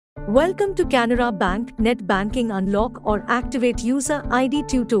Welcome to Canara Bank Net Banking Unlock or Activate User ID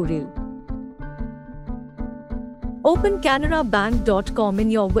tutorial. Open canarabank.com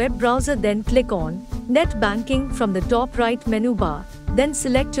in your web browser, then click on Net Banking from the top right menu bar, then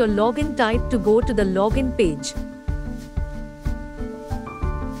select your login type to go to the login page.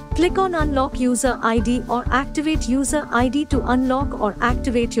 Click on Unlock User ID or Activate User ID to unlock or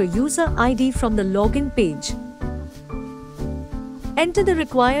activate your user ID from the login page. Enter the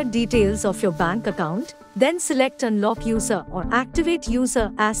required details of your bank account, then select Unlock User or Activate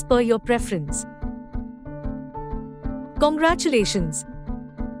User as per your preference. Congratulations!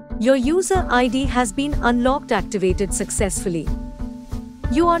 Your user ID has been activated successfully.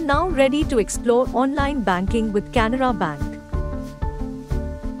 You are now ready to explore online banking with Canara Bank.